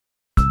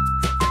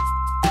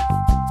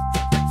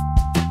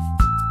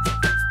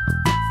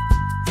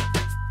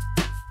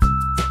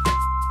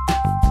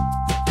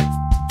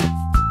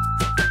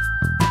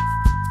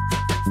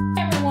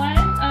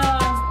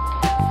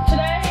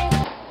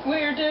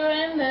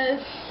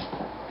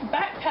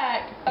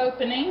backpack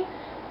opening.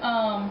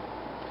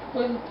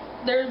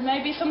 There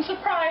may be some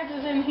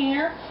surprises in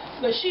here,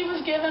 but she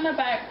was given a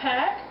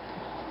backpack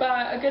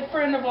by a good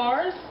friend of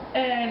ours,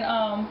 and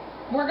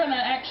we're going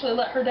to actually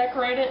let her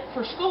decorate it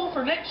for school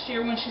for next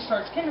year when she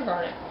starts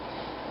kindergarten.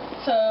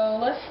 So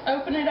let's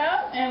open it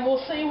up and we'll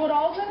see what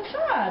all's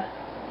inside.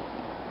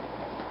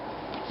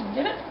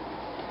 Get it?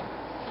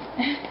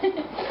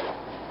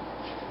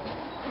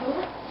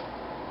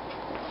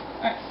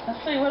 Alright,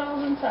 let's see what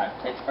all's inside.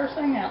 Take the first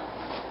thing out.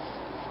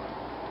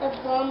 A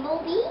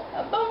bumblebee?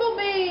 A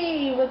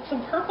bumblebee with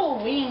some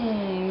purple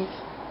wings.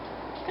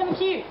 It's kind of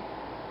cute.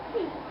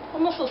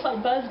 Almost looks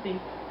like Busby.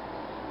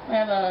 We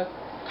have a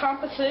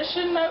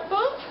composition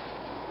notebook.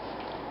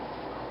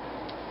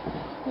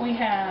 We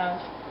have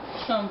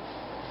some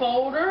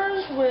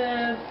folders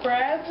with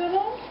brads in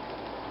them.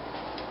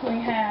 We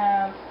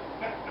have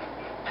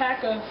a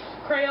pack of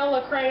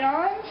Crayola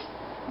crayons,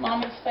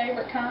 Mama's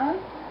favorite kind.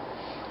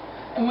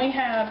 And we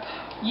have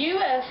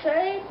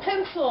USA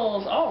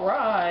pencils. All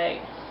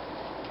right.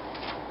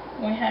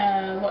 We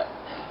have what?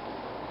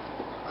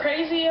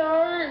 Crazy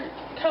Art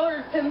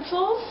colored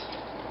pencils.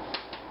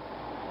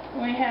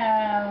 We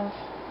have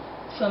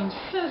some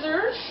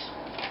scissors,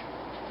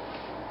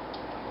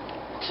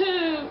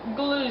 2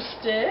 glue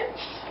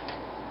sticks,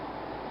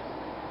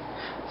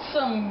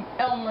 some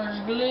Elmer's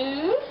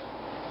glue,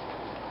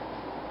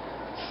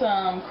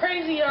 some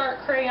Crazy Art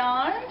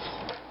crayons,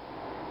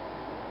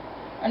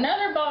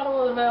 another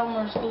bottle of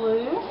Elmer's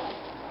glue,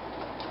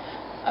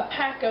 a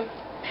pack of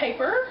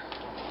paper,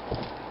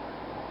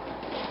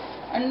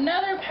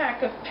 another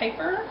pack of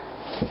paper,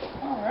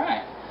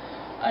 alright,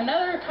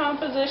 another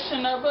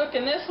composition notebook,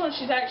 and this one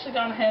she's actually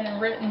gone ahead and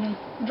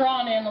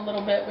drawn in a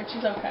little bit, which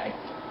is okay.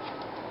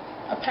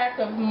 A pack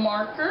of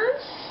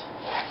markers,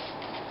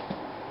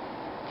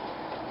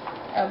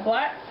 a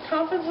black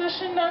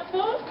composition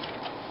notebook,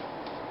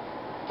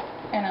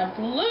 and a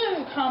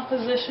blue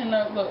composition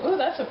notebook. Ooh,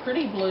 that's a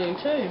pretty blue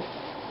too.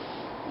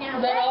 Now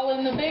is that all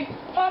in the big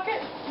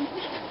pocket?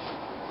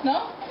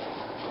 No?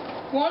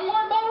 One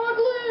more bottle of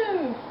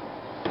glue.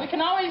 We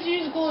can always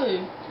use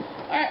glue.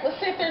 Alright, let's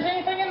see if there's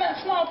anything in that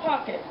small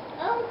pocket.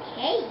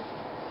 Okay.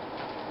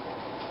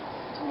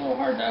 It's a little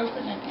hard to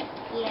open, isn't it?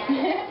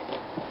 Yeah.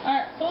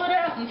 Alright, pull it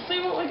out and see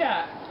what we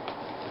got.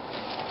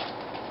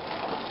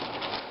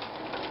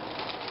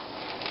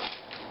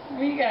 What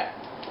do you got?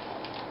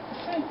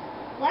 Let's see.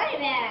 What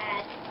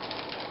bag?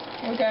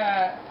 We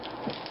got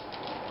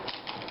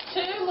 2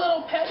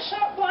 little Pet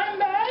Shop blind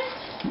bags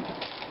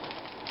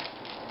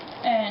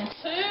and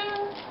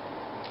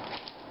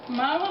 2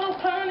 My Little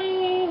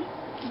Pony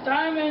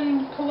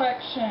Diamond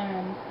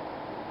Collection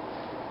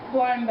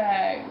blind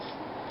bags.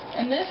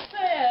 And this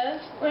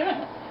says, wait a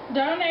minute,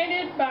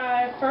 donated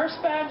by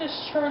First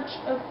Baptist Church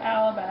of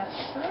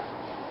Alabaster.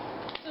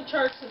 It's a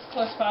church that's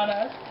close by to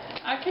us.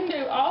 I can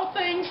do all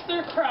things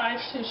through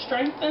Christ who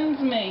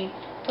strengthens me.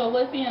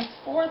 Philippians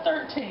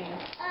 4:13.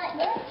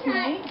 That's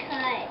not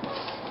cut.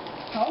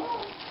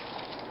 Oh.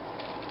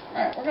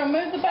 Alright, we're going to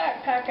move the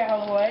backpack out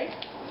of the way.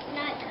 It's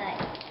not cut.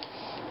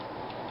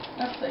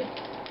 Let's see.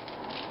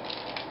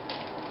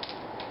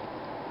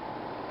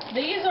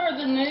 These are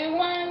the new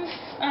ones.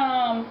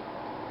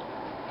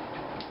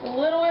 The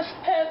Littlest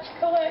Pets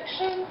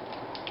collection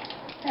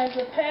has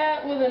a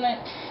pet with an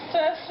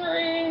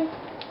accessory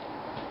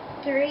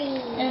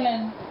 3. and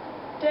a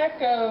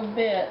deco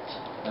bit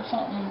or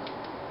something.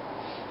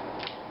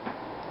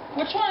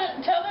 Which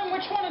one? Tell them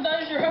which one of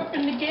those you're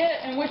hoping to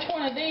get and which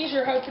one of these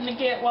you're hoping to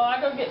get while I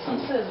go get some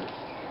scissors.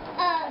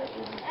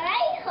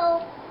 I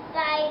hope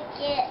I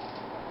get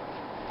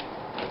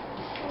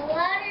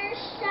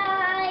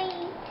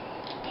Fluttershy,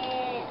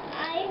 and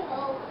I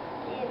hope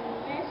in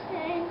this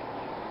one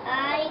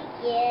I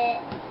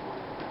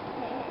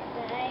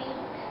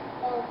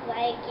hope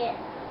I get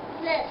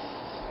this.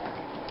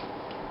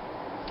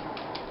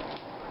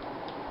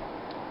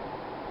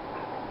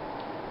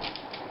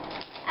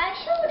 I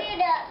showed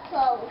it up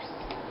close.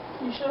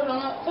 You showed them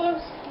up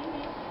close?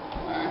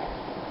 Alright.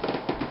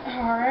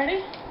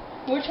 Alrighty.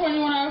 Which one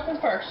you want to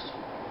open first?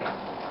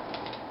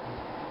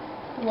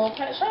 The little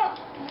Pet Shop?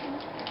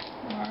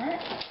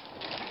 Alright.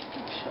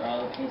 Make sure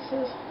all the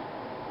pieces.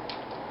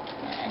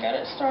 Alright, I got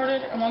it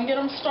started. I'm going to get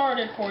them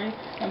started for you.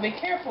 Now be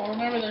careful.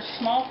 Remember, there's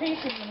small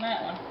pieces in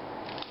that one.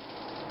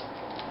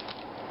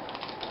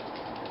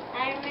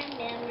 I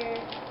remember.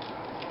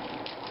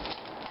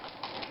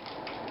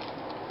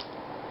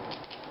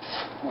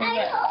 I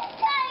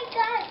hope I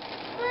got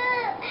the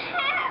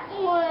hat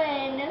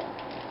one.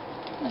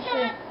 Let's Not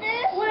see.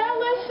 this Well, one.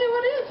 let's see.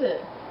 What is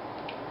it?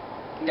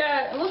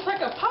 Got, it looks like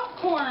a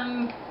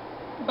popcorn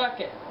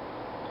bucket.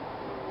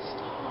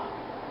 Stop.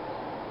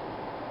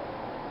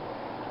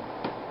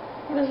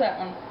 What is that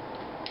one?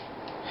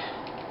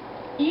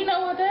 You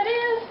know what that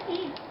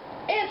is?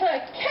 It's a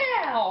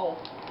cow.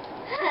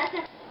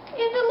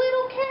 It's a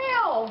little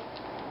cow.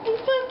 He's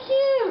so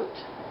cute.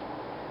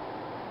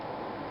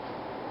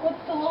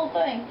 What's the little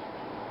thing?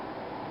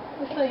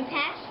 Let's see.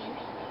 Passion.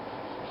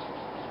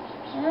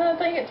 I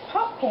think it's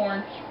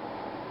popcorn.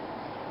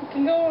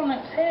 can go on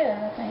its head,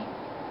 I think.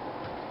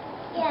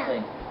 Yeah.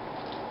 Let's see.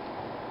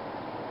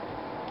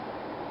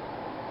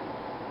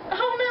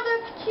 Oh no,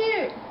 that's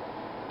cute.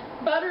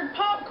 Buttered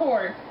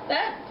popcorn.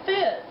 That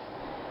fits.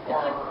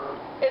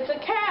 It's a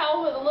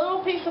cow with a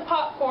little piece of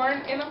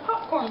popcorn in a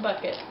popcorn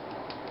bucket.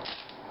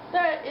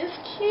 That is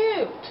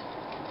cute.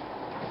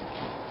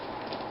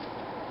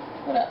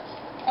 What else?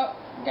 Oh,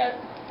 got it.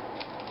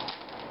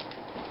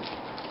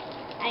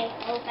 I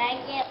hope I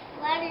get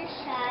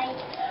Fluttershy.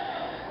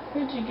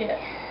 Who'd you get?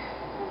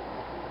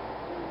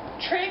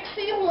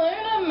 Trixie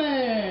Luna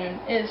Moon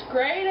is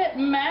great at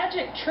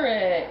magic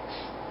tricks.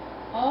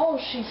 Oh,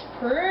 she's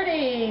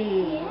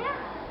pretty. Yeah.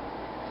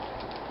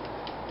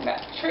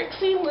 Got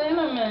Trixie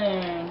Luna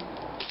Moon.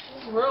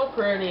 She's real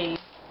pretty.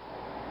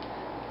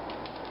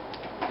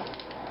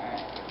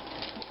 Alright.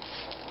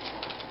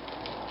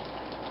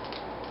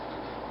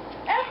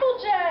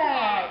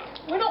 Applejack!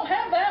 We don't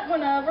have that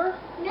one over.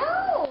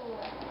 No.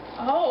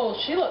 Oh,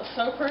 she looks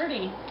so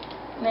pretty.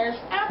 And there's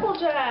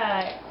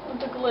Applejack with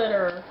the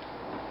glitter.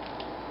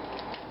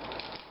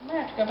 I'm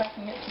gonna have to go back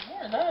and get some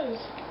more of those.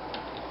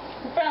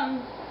 We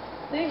found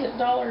these at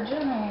Dollar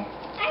General.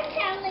 I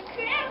found the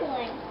crab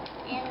one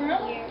in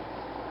Really? here.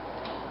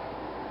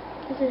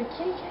 Is it a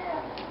kitty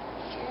cat?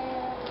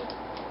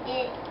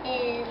 It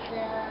is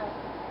a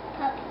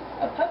puppy.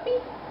 A puppy?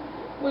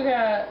 We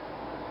got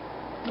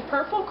the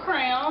purple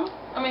crown.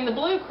 I mean the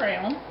blue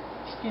crown.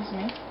 Excuse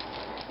me.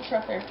 It's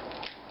right there.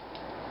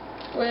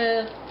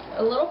 With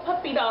a little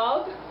puppy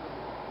dog.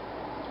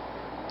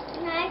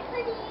 Can I put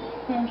it in?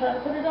 You want to try to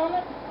put it on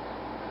it?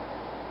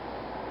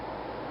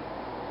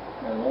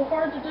 They're a little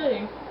hard to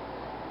do.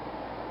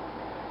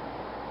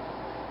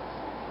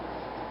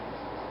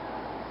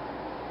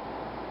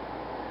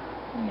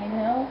 You need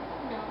help?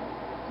 No.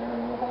 They're a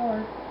little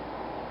hard.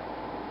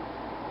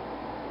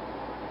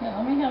 Yeah,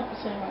 let me help you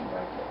so you won't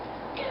break it.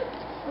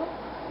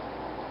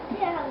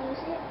 Yeah, I'll lose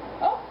it.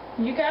 Oh,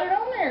 you got it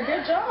on there.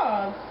 Good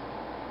job.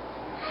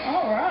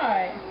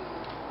 Alright.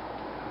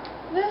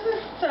 This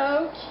is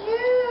so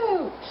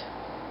cute.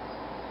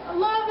 I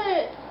love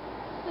it.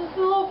 This is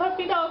a little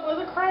puppy dog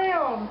with a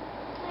crown.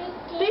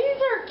 These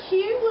are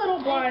cute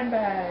little blind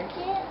bags.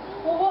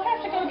 Well, we'll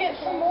have to go get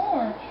some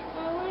more.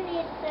 I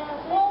wanted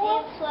that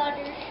Well, with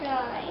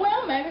Fluttershy.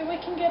 Well, maybe we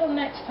can get them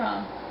next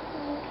time.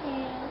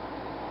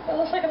 Okay. It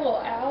looks like a little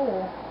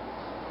owl.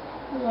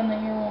 The one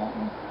that you're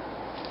wanting.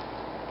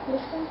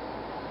 This one?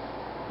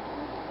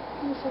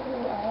 It looks like a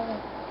little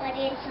owl. But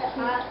it's an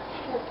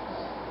octopus.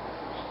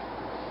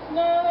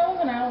 No, that was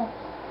an owl.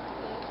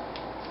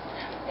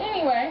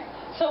 Anyway,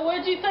 so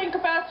what did you think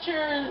about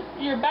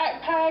your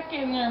backpack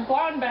and your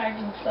blind bags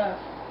and stuff?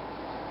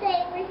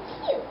 They were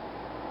cute.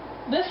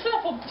 This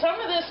stuff some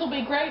of this will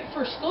be great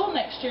for school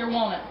next year,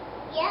 won't it?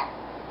 Yep.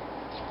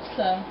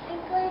 So,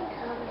 I'm going to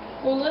color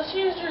it. well, let's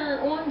use your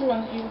orange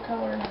one that you were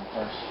coloring in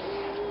first.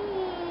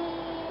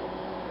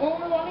 Well,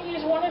 we want to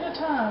use one at a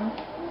time,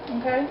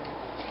 okay?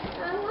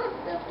 I want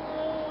the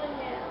blue one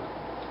now.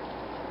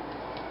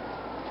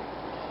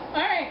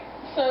 Alright,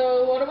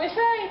 so what do we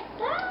say?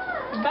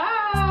 Bye.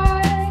 Bye!